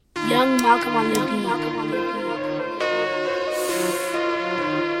Young Malcolm on the beat.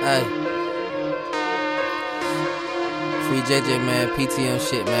 Hey. Free JJ, man. PT2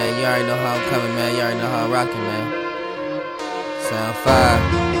 shit, man. You already know how I'm coming, man. You already know how I'm rocking, man. Sound 5.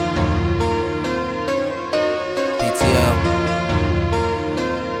 PT2.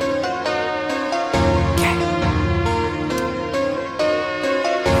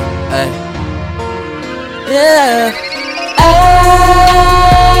 Hey. Yeah.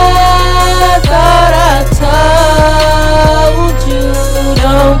 I thought I told you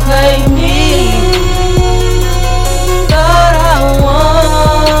don't play me. Thought I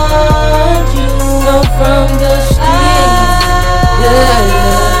want you from the street. Yeah.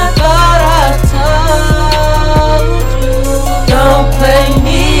 Thought I told you don't play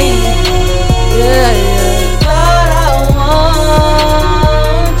me. Yeah. Thought I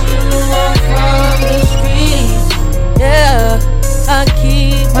want you from the streets. Yeah. I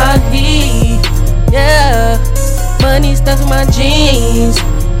keep my heat, yeah. Money stuck in my jeans,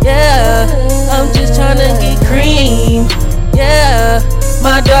 yeah. I'm just tryna get cream, yeah.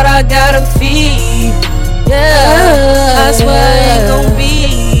 My daughter I gotta feed, yeah. I swear it ain't gon'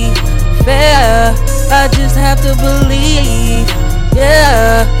 be fair. I just have to believe,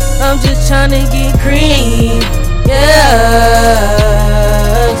 yeah. I'm just tryna get cream, yes.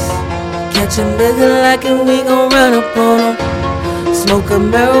 Catch a nigga like it, we gon' run up on him. Smoke a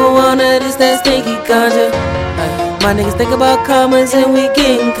marijuana, this that stinky ganja. My niggas think about commas and we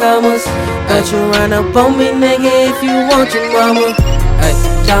getting commas. Bet you run up on me, nigga, if you want your mama.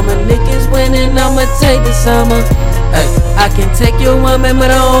 Drama niggas winning, I'ma take the summer. I can take your woman,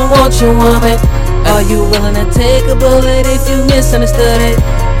 but I don't want your woman. Are you willing to take a bullet if you misunderstood it?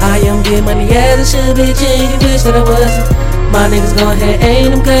 I am getting money as a should, bitch, and you wish that I wasn't. My niggas gon' ahead,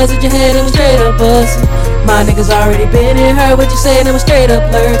 aim them cuz with your head, I'm straight up bustin'. My niggas already been and heard what you said, I'm straight up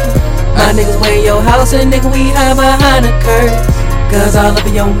lurking. My niggas way in your house and nigga we hide behind the curtains. Cause all up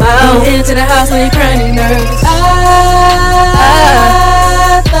in your mouth, into the house when you crying you nervous. I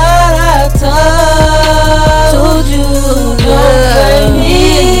thought I told you don't blame me.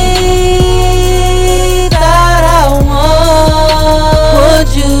 Thought I want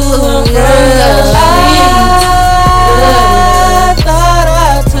you from the streets. Thought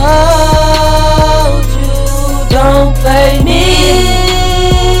I told you don't play me.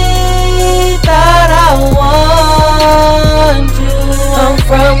 Thought I want you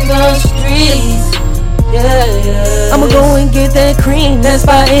from the streets. Yeah. I'ma go and get that cream, that's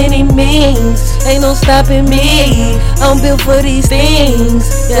by any means. Ain't no stopping me, I'm built for these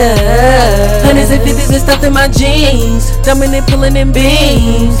things. Yeah. Hundreds and fifties and stuff in my jeans, jumping and pulling in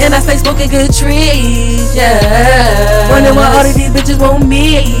beams, and I stay smoking good trees. Yeah. Wondering why all of these bitches want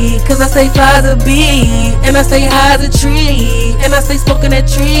me, cause I stay fly as a bee, and I stay high as a tree, and I stay smoking that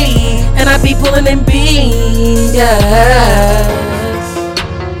tree, and I be pulling in beams. Yeah.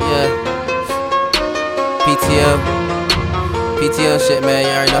 PT2 shit, man. You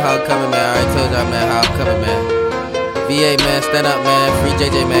already know how I'm coming, man. I already told y'all, man, how I'm coming, man. VA, man, stand up, man. Free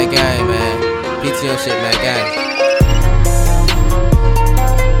JJ, man, gang, man. PT2 shit, man, gang.